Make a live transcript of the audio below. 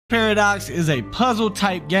Paradox is a puzzle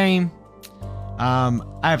type game. I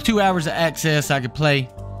have 2 hours of access I could play.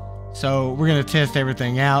 So we're going to test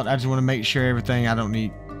everything out. I just want to make sure everything I don't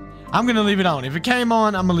need. I'm going to leave it on. If it came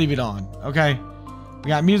on, I'm going to leave it on. Okay. We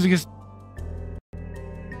got music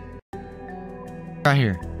right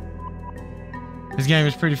here. This game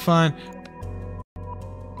is pretty fun.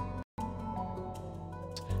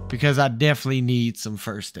 Because I definitely need some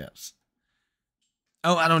first steps.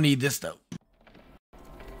 Oh, I don't need this though.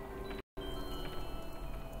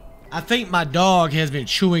 I think my dog has been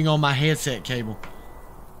chewing on my headset cable.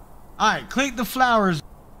 Alright, click the flowers.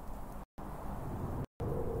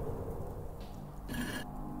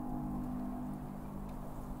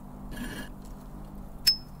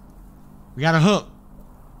 We got a hook.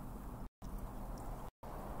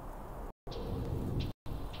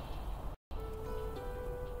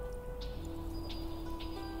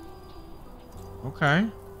 Okay.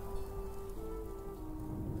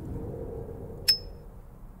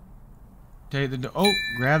 Take the... Oh,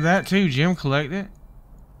 grab that too, Jim. Collect it.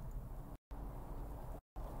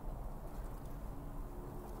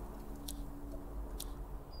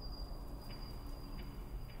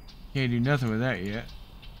 Can't do nothing with that yet.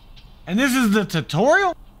 And this is the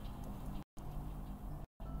tutorial?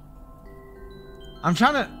 I'm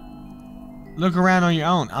trying to look around on your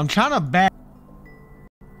own. I'm trying to back.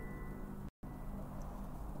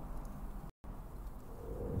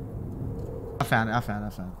 I found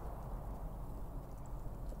it.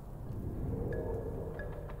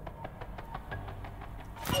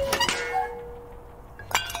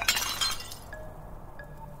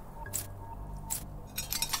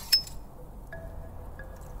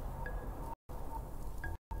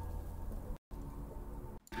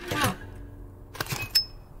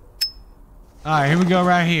 Alright, here we go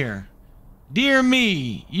right here. Dear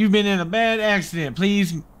me, you've been in a bad accident.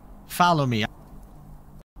 Please follow me.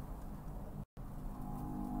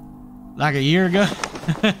 Like a year ago.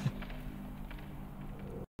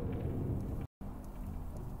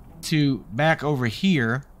 To back over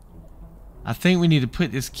here. I think we need to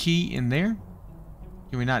put this key in there.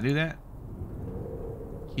 Can we not do that?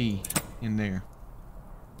 Key in there.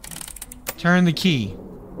 Turn the key.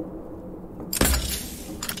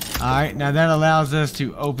 Alright, now that allows us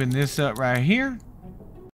to open this up right here.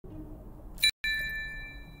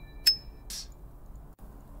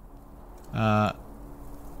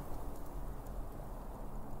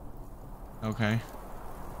 Okay.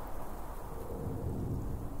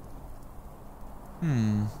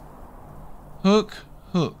 Hook.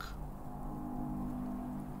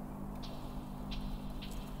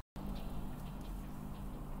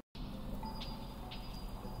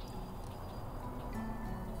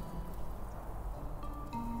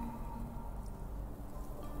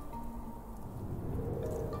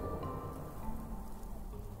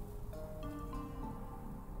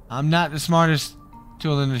 I'm not the smartest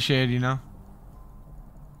tool in the shed, you know.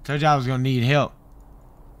 Told you I was gonna need help.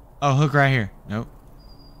 Oh, hook right here. Nope.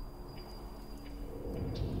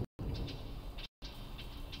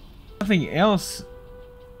 Nothing else.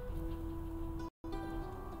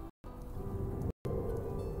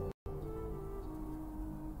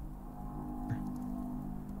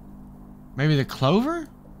 Maybe the clover?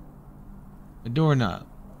 The doorknob.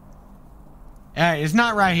 It's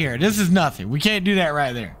not right here. This is nothing. We can't do that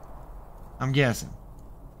right there. I'm guessing.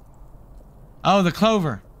 Oh, the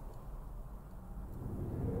clover.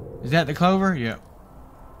 Is that the clover? Yep.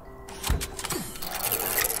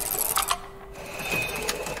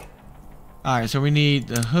 Alright, so we need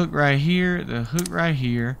the hook right here, the hook right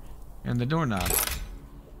here, and the doorknob.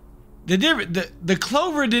 The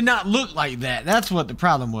clover did not look like that. That's what the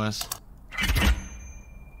problem was.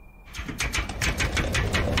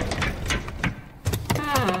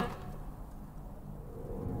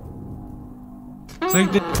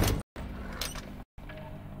 Click the...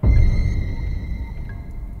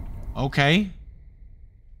 Okay.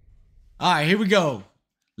 Alright, here we go.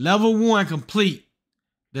 Level 1 complete.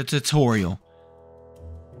 The tutorial.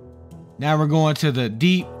 Now we're going to the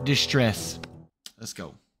deep distress. Let's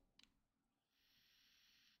go.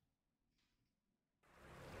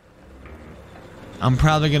 I'm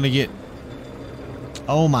probably gonna get...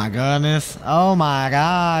 Oh my goodness. Oh my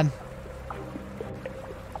god.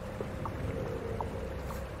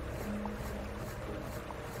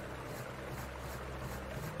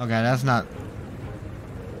 Okay, that's not...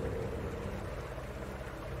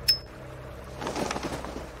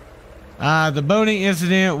 The boating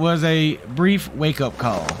incident was a brief wake-up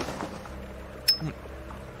call.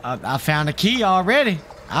 I found a key already.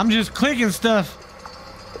 I'm just clicking stuff.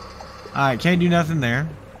 Alright, can't do nothing there.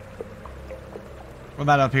 What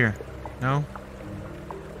about up here? No?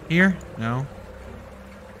 Here? No.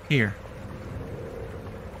 Here.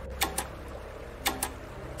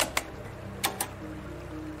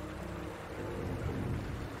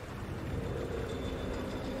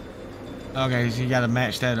 Okay, so you gotta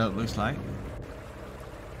match that up, looks like.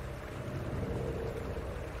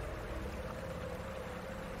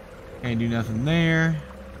 Can't do nothing there.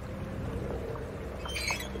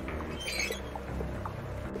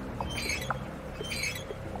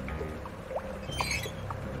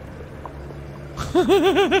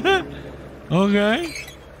 Okay.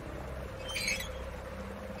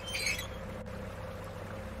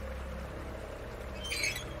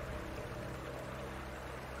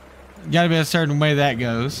 Gotta be a certain way that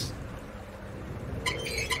goes.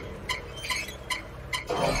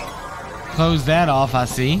 Close that off, I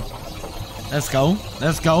see. Let's go.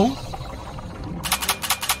 Let's go.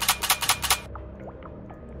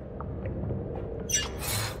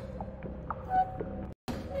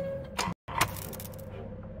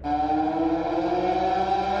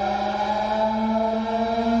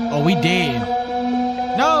 Oh, we did.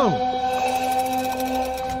 No!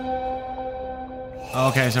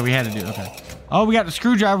 Okay, so we had to do it. Okay. Oh, we got the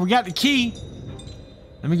screwdriver. We got the key.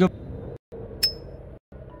 Let me go.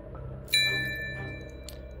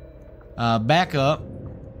 Back up.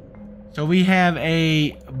 So we have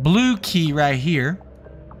a blue key right here.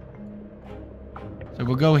 So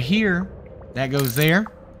we'll go here. That goes there.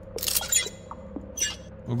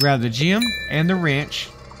 We'll grab the gem and the wrench.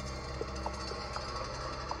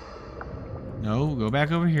 No, we'll go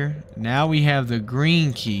back over here. Now we have the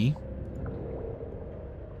green key.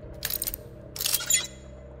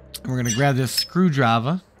 We're going to grab this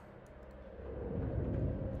screwdriver.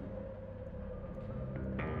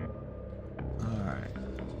 Alright.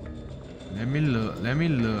 Let me look. Let me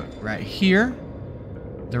look. Right here.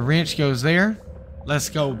 The wrench goes there. Let's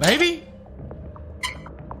go, baby.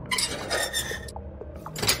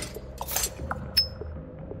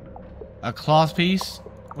 A cloth piece.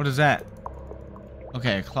 What is that?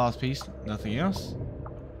 Okay, a cloth piece. Nothing else.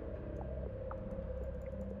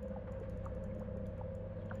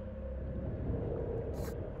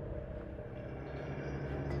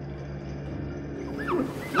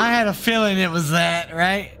 I had a feeling it was that,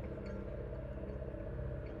 right?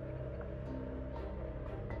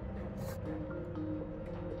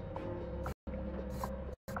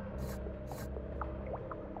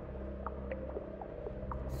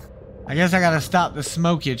 I guess I gotta stop the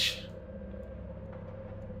smokage.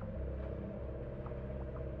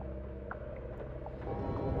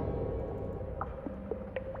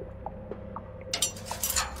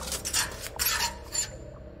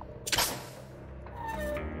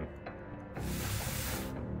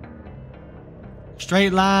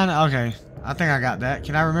 Straight line. Okay. I think I got that.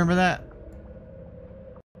 Can I remember that?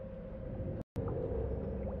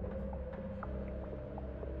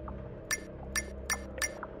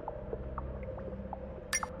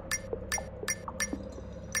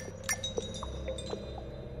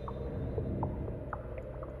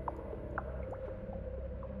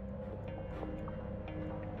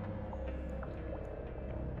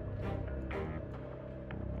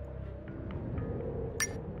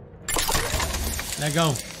 Let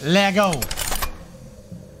go. Let go.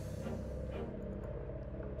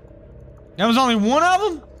 There was only one of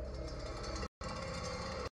them?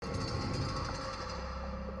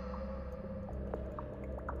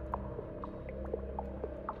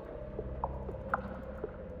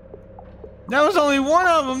 There was only one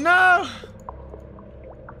of them. No.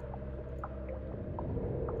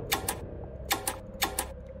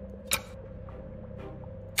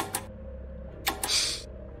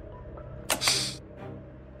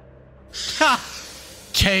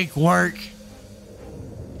 Cake work.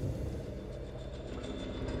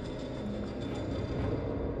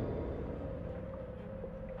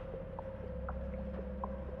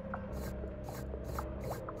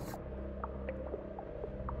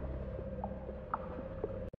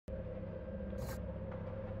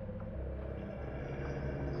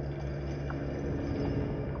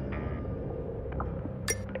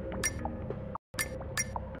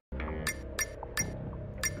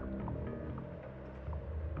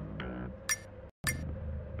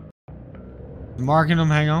 Marking them,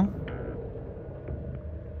 hang on.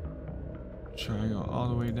 Triangle all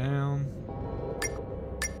the way down.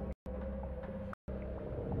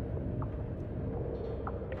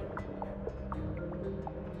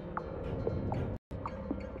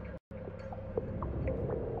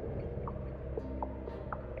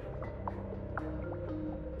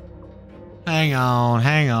 Hang on,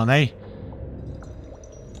 hang on. Hey.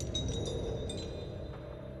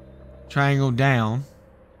 Triangle down.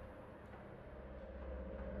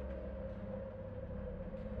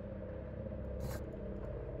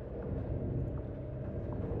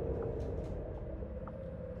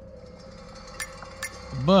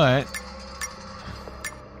 But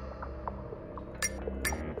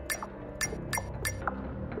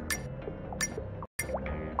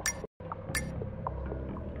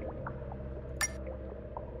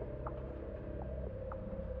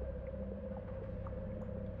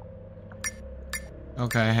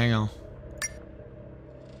okay, hang on.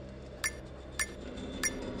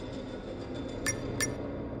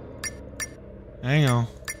 Hang on.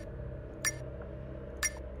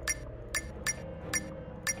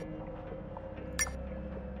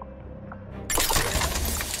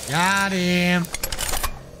 Got him.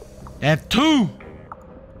 That's 2.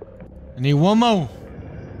 I need 1 more.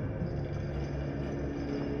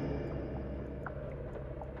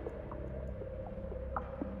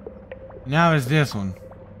 Now it's this one.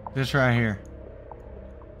 This right here.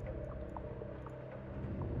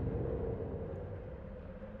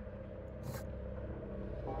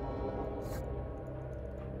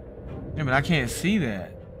 Yeah, but I can't see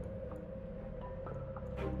that.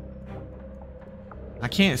 I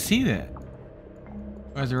can't see that.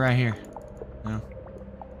 Or is it right here? No.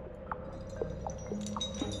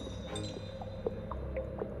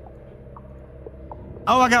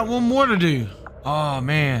 Oh, I got 1 more to do. Oh,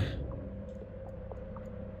 man.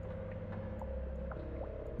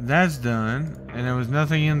 That's done. And there was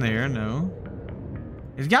nothing in there, no.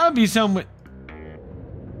 It's gotta be somewhere.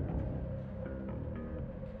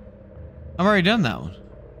 I've already done that one.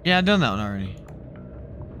 Yeah, I've done that one already.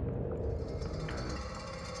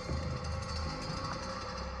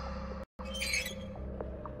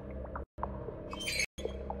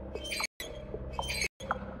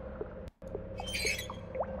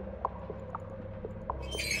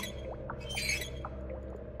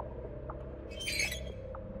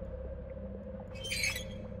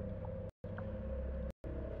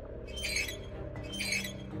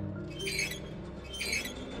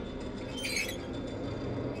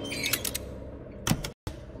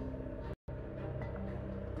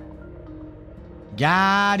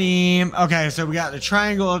 Got him. Okay, so we got the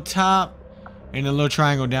triangle up top and the little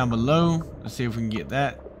triangle down below. Let's see if we can get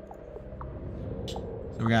that.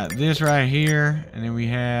 So we got this right here, and then we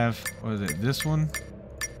have, what is it, this one?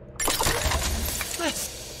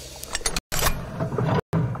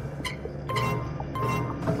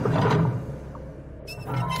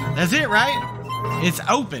 That's it, right? It's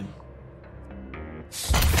open.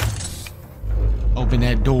 Open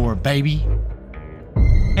that door, baby.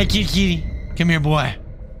 Hey, kitty. Come here, boy.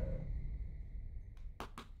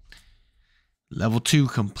 Level 2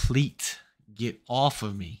 complete. Get off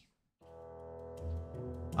of me.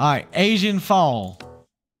 All right, Asian Fall.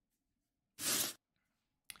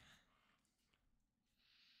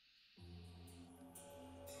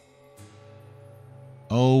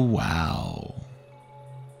 Oh, wow.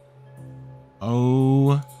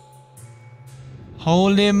 Oh.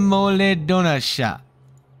 Holy moly donut shop.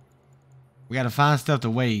 We gotta find stuff to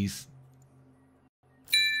waste.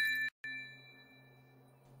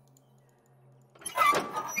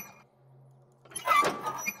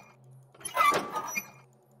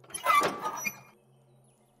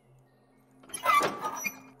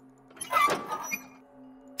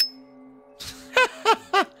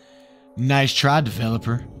 Nice try,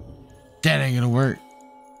 developer. That ain't gonna work.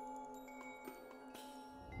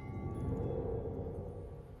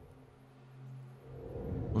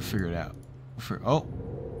 We'll figure it out. Oh.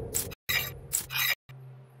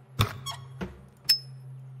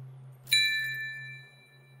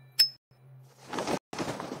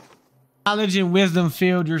 Knowledge and wisdom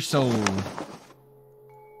filled your soul.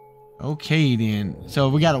 Okay then. So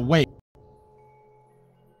we gotta wait.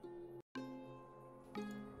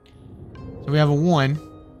 So we have a 1.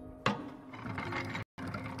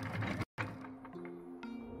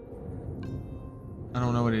 I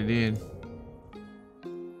don't know what it did.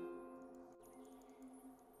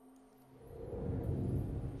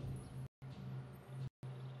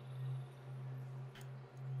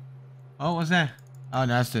 Oh, what's that? Oh, no,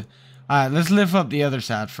 that's the... Alright, let's lift up the other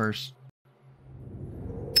side first.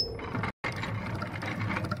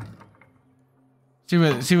 See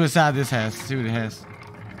what side this has. See what it has.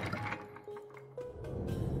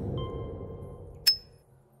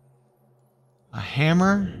 A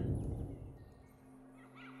hammer.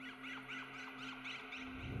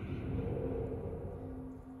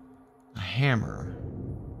 A hammer.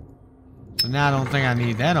 So now I don't think I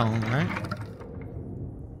need that on, right?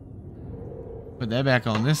 Put that back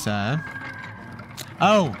on this side.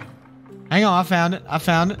 Oh! Hang on, I found it. I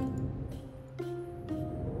found it.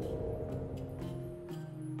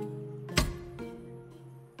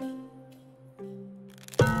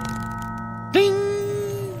 Ding!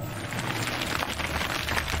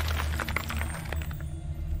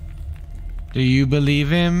 Do you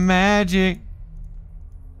believe in magic?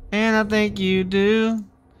 And I think you do.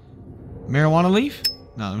 Marijuana leaf?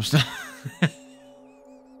 No, I'm still.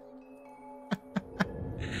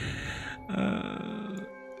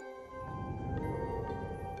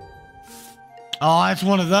 Oh, that's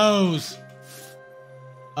one of those.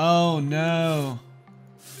 Oh no.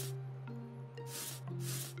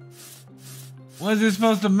 What is this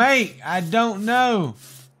supposed to make? I don't know.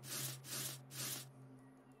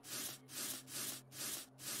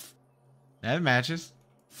 That matches.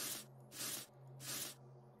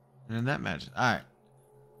 And that matches. Alright.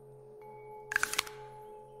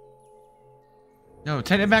 No,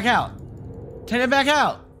 take it back out. Take it back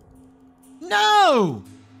out. No!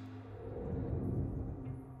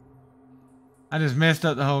 I just messed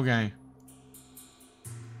up the whole game.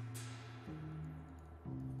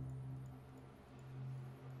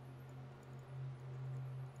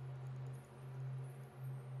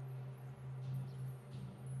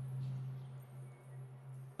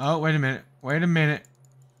 Oh, wait a minute. Wait a minute.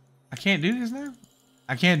 I can't do this now?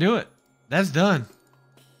 I can't do it. That's done.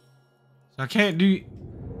 So I can't do...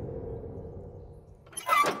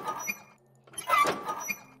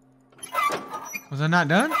 Was I not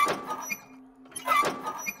done?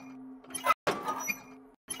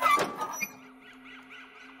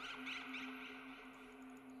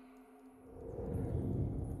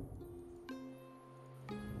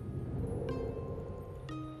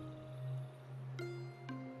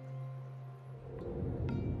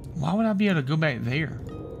 Why would I be able to go back there?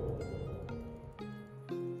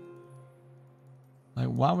 Like,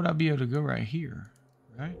 why would I be able to go right here?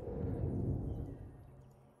 Right?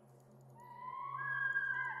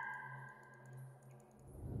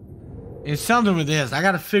 It's something with this. I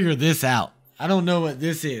gotta figure this out. I don't know what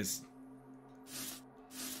this is.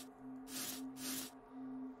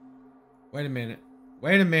 Wait a minute.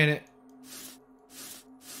 Wait a minute.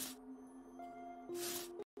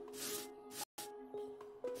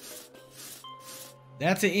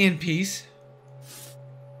 That's an end piece.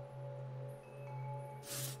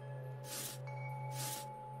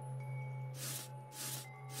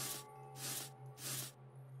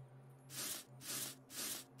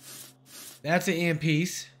 That's an end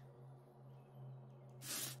piece.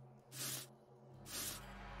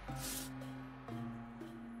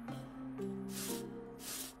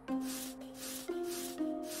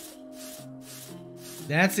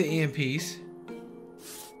 That's an end piece.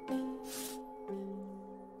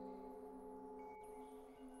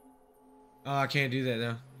 Oh, I can't do that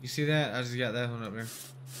though. You see that? I just got that one up there.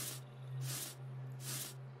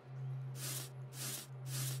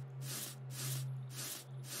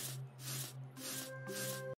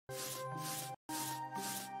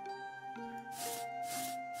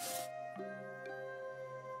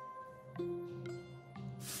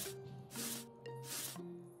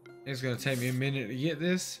 It's gonna take me a minute to get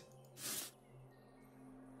this.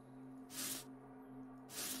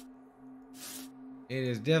 It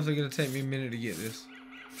is definitely gonna take me a minute to get this.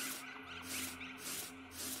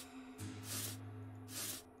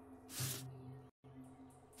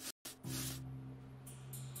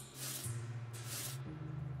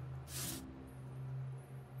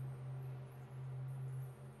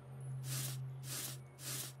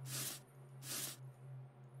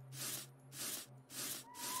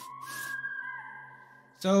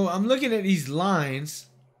 So I'm looking at these lines.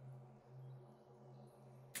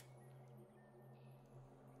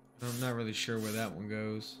 I'm not really sure where that one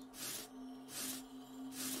goes.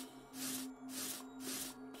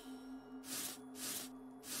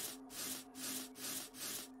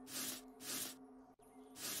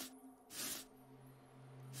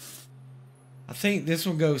 I think this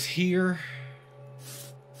one goes here.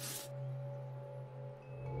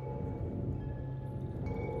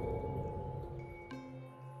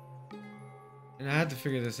 And I have to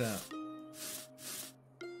figure this out.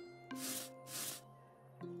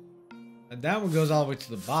 And that one goes all the way to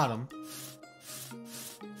the bottom.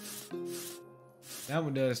 That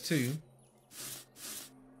one does too.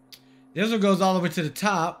 This one goes all the way to the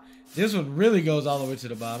top. This one really goes all the way to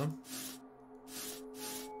the bottom.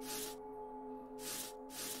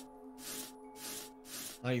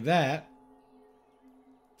 Like that.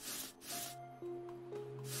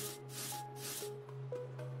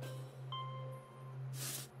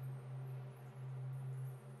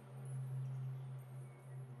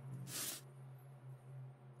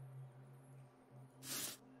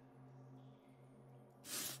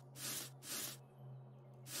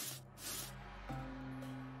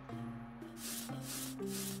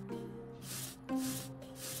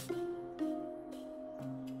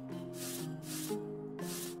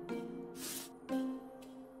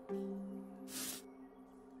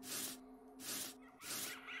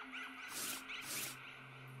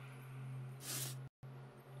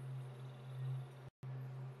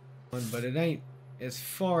 But it ain't as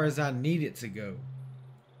far as I need it to go.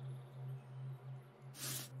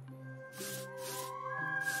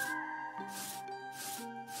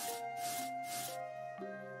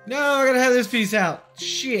 No, I gotta have this piece out.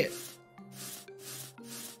 Shit.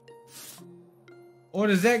 Or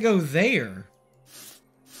does that go there?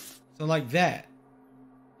 So like that.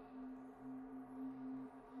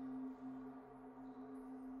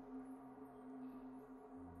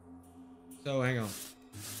 So hang on.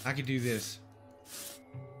 I could do this.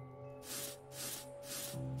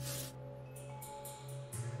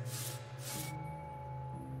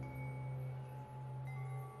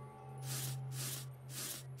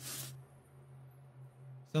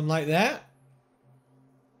 Something like that.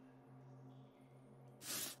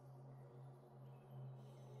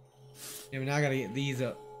 Yeah, but now I gotta get these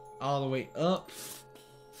up all the way up.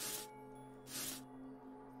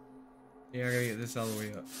 Yeah, I gotta get this all the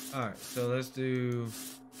way up. Alright, so let's do...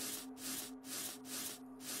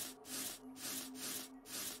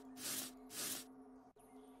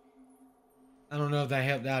 I don't know if that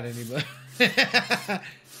helped out any, but...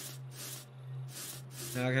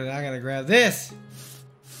 Now I gotta grab this!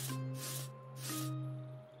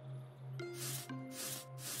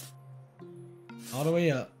 All the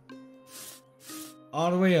way up.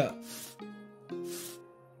 All the way up.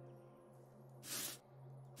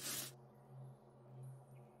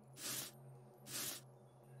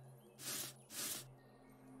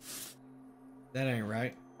 That ain't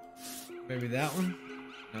right. Maybe that one?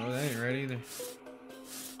 No, that ain't right either.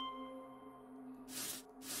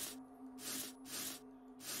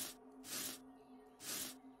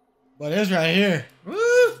 But it's right here.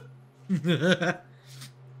 Woo!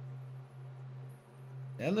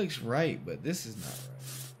 That looks right, but this is not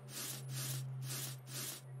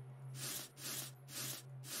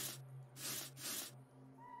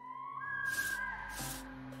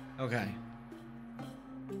right. Okay.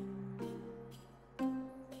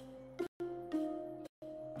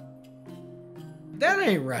 That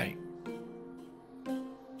ain't right.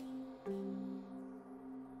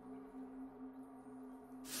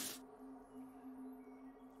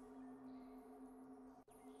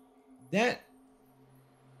 That...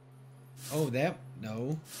 Oh, that...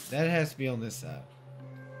 No. That has to be on this side.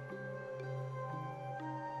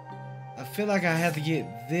 I feel like I have to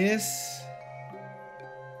get this...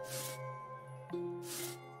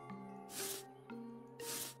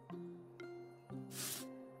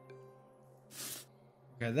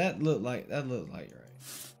 Okay, that looked like right.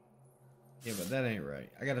 Yeah, but that ain't right.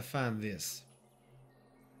 I gotta find this.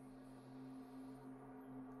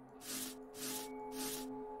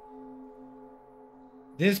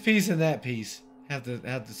 This piece and that piece have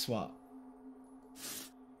to swap.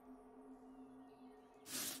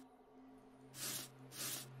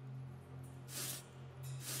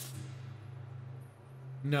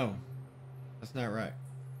 No, that's not right.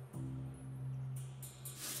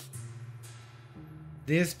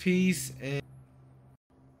 This piece and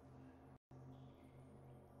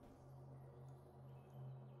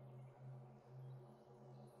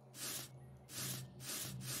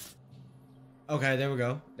okay, there we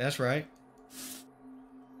go. That's right.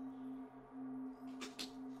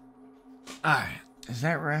 Alright, is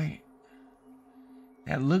that right?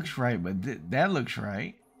 That looks right, but that looks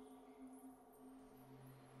right.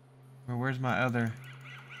 Well, where's my other?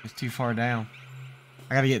 It's too far down.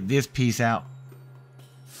 I gotta get this piece out.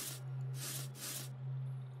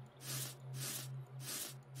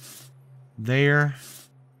 There.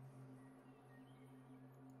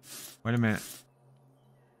 Wait a minute.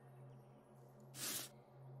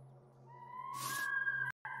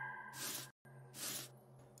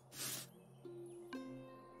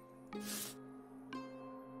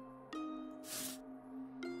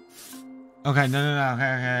 Okay, no. Okay,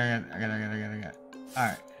 I got it. All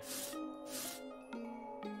right.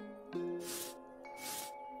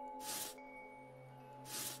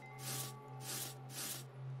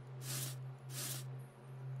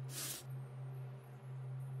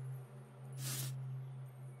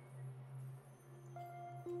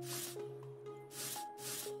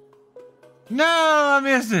 No, I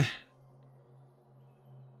missed it.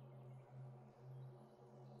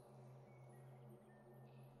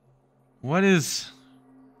 What is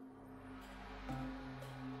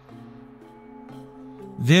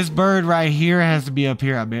this bird right here? Has to be up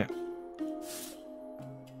here, I bet.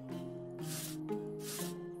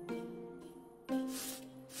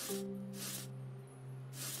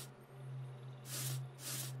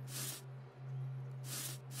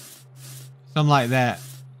 Something like that.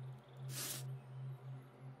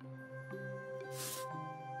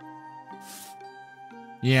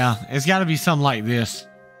 Yeah, it's got to be something like this.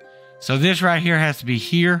 So this right here has to be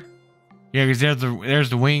here. Yeah, because there's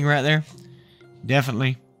the wing right there.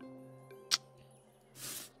 Definitely.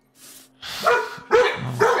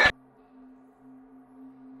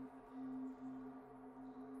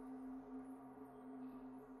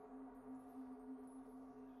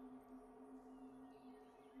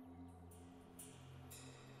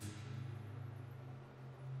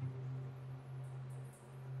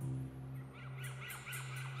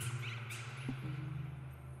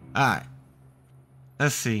 All right.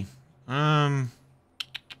 Let's see.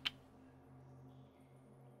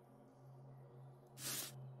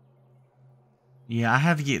 Yeah, I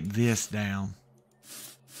have to get this down.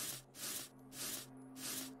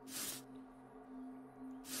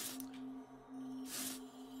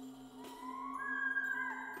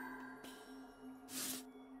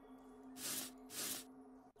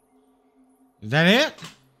 Is that it?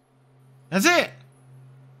 That's it.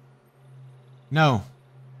 No.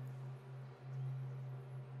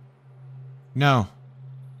 No.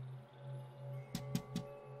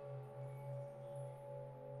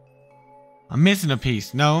 I'm missing a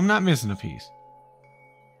piece. No, I'm not missing a piece.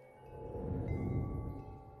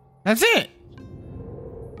 That's it.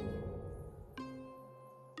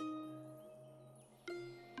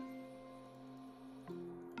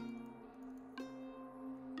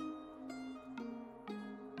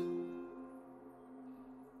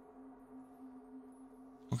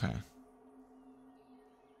 Okay.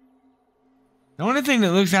 The only thing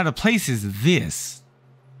that looks out of place is this.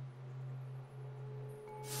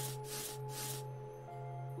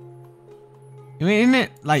 I mean, isn't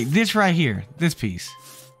it like this right here? This piece.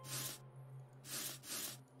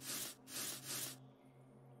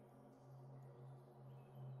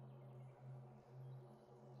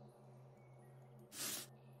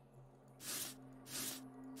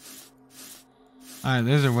 Alright,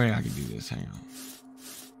 there's a way I can do this. Hang on.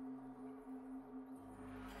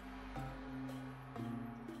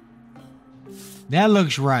 That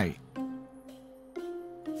looks right.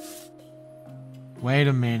 Wait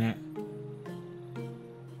a minute.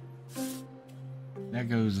 That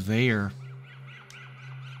goes there.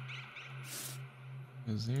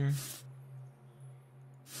 Goes there.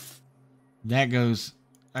 That goes.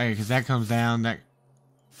 Hey, because that comes down. That.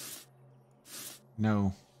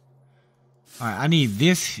 No. Alright, I need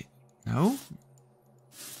this. No.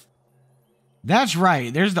 That's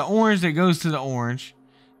right. There's the orange that goes to the orange.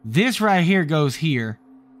 This right here goes here.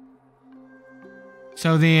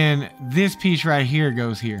 So then this piece right here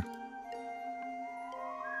goes here.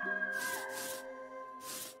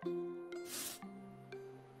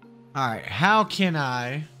 Alright, how can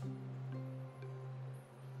I...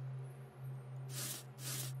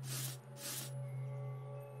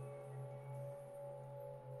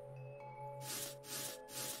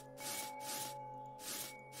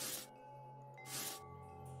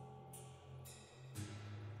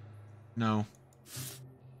 No.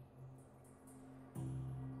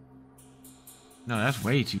 No, that's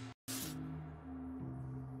way too...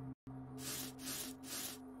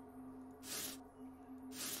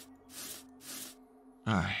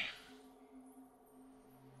 Alright.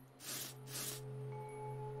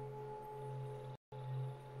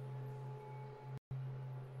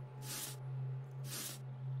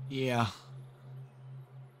 Yeah.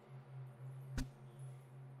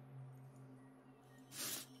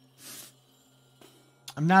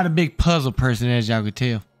 I'm not a big puzzle person, as y'all could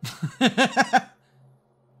tell.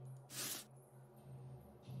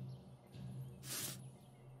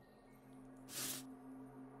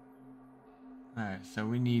 Alright, so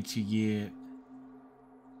we need to get...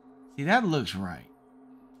 See, that looks right.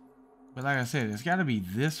 But like I said, it's got to be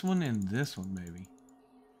this one and this one, maybe.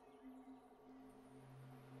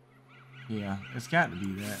 Yeah, it's got to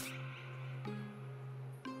be that.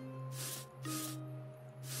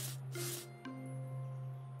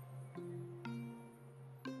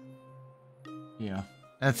 Yeah,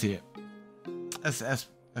 that's it. That's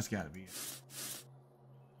got to be it.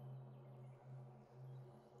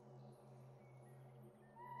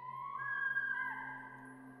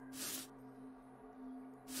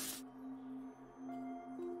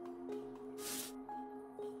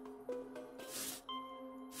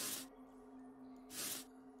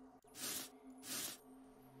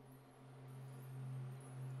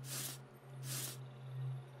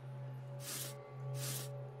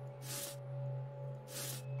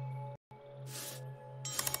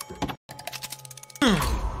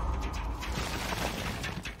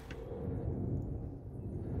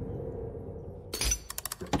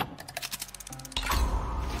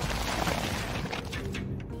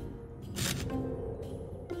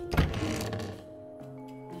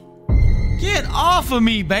 Get off of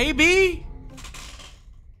me, baby.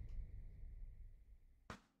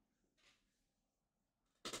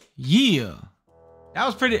 Yeah. That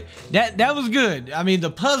was pretty. That was good. I mean, the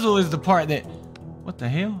puzzle is the part that. What the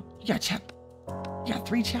hell? You got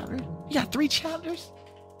 3 chapters? You got 3 chapters?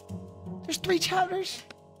 There's 3 chapters?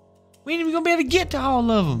 We ain't even gonna be able to get to all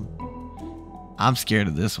of them. I'm scared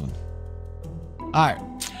of this one. Alright.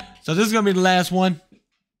 So this is gonna be the last one.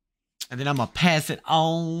 And then I'm gonna pass it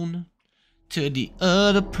on to the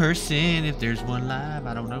other person if there's one live.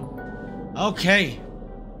 I don't know. Okay.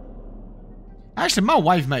 Actually, my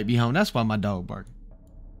wife might be home. That's why my dog barking.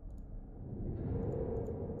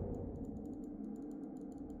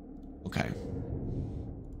 Okay.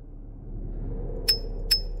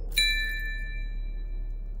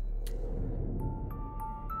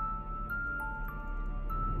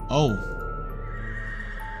 Oh.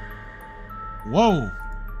 Whoa.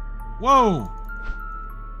 Whoa.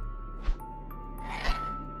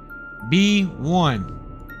 B1.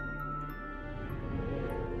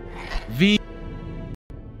 V.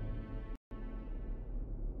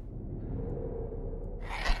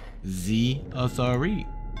 Z. Oh, sorry.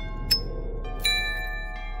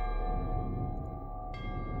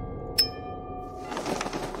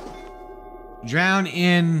 Drown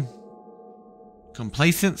in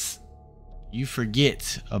complacence. You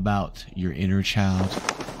forget about your inner child.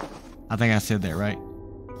 I think I said that right.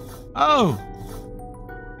 Oh!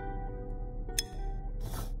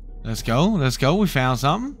 Let's go. Let's go. We found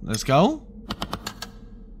something. Let's go.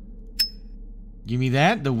 Give me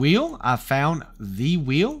that. The wheel. I found the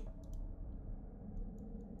wheel.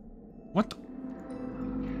 What the?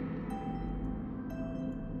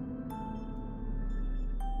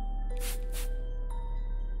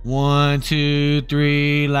 One, 2,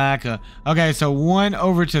 3, like a... Okay, so 1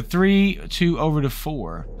 over to 3, 2 over to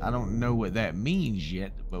 4. I don't know what that means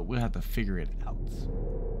yet, but we'll have to figure it out.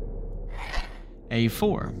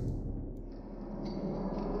 A4.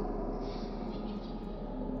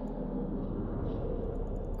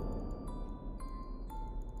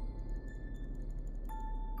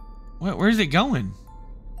 Where's it going?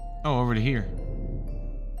 Oh, over to here.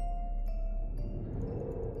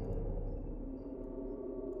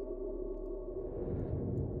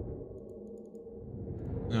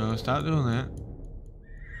 No, stop doing that.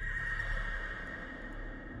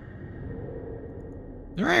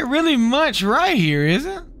 There ain't really much right here, is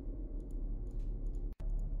it?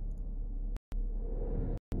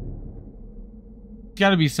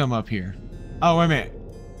 Gotta be some up here. Oh, wait a minute.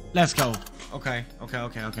 Let's go. Okay, okay,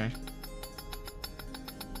 okay, okay.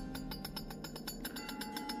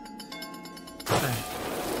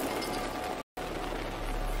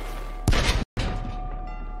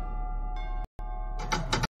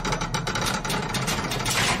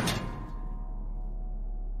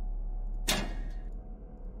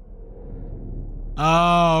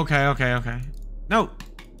 Oh, okay, okay, okay. No.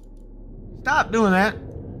 Stop doing that.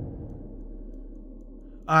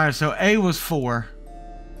 Alright, so A was 4.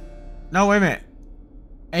 No, wait a minute.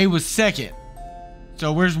 A was second.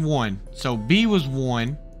 So where's 1? So B was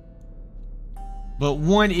 1. But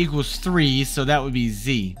 1 equals 3, so that would be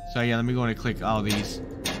Z. So yeah, let me go and click all these.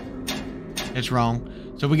 It's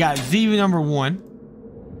wrong. So we got Z number 1.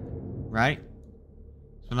 Right?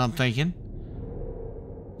 That's what I'm thinking.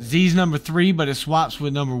 Z's number 3, but it swaps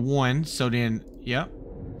with number 1. So then, yep.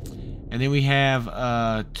 And then we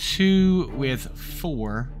have 2 with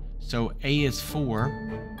 4. So A is 4.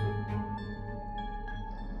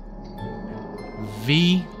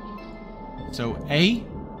 V. So A.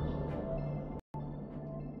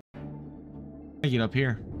 Get up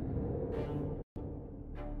here.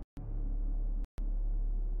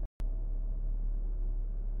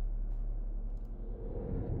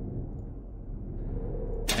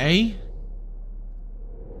 A.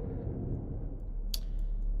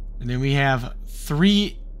 And then we have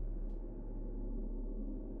 3.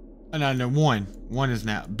 Oh, no, 1. 1 is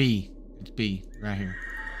now B. It's B right here.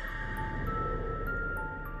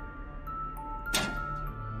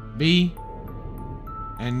 B.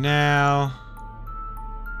 And now,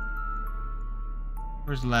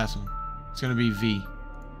 where's the last one? It's gonna be V.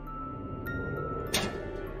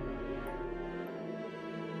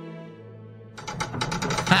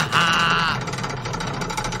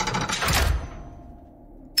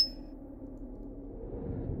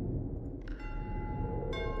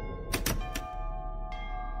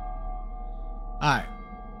 Alright.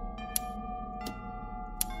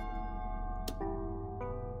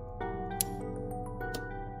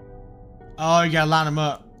 Oh, you gotta line them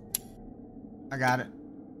up. I got it.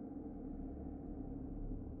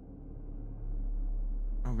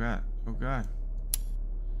 Oh God. Oh God.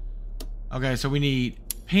 Okay, so we need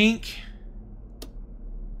pink.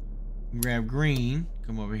 Grab green.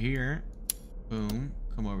 Come over here. Boom.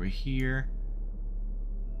 Come over here.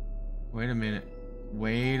 Wait a minute.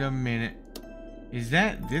 Wait a minute. Is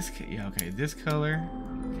that this? Yeah, okay. This color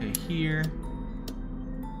to here.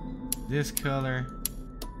 This color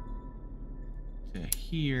to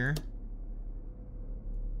here.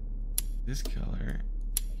 This color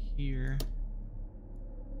here.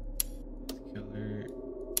 This color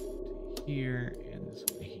to here. And this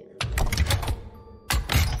one here.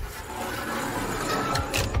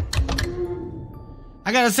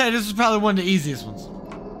 I gotta say, this is probably one of the easiest ones.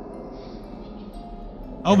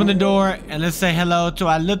 Open the door and let's say hello to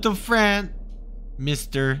our little friend,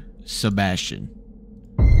 Mr. Sebastian.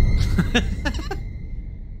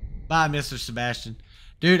 Bye, Mr. Sebastian.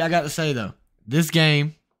 Dude, I got to say though, this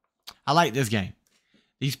game, I like this game.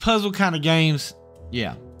 These puzzle kind of games,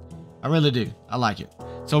 yeah, I really do. I like it.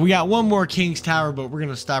 So we got one more King's Tower, but we're going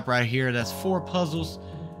to stop right here. That's 4 puzzles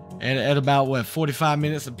at about, what, 45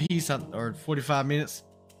 minutes a piece, or 45 minutes.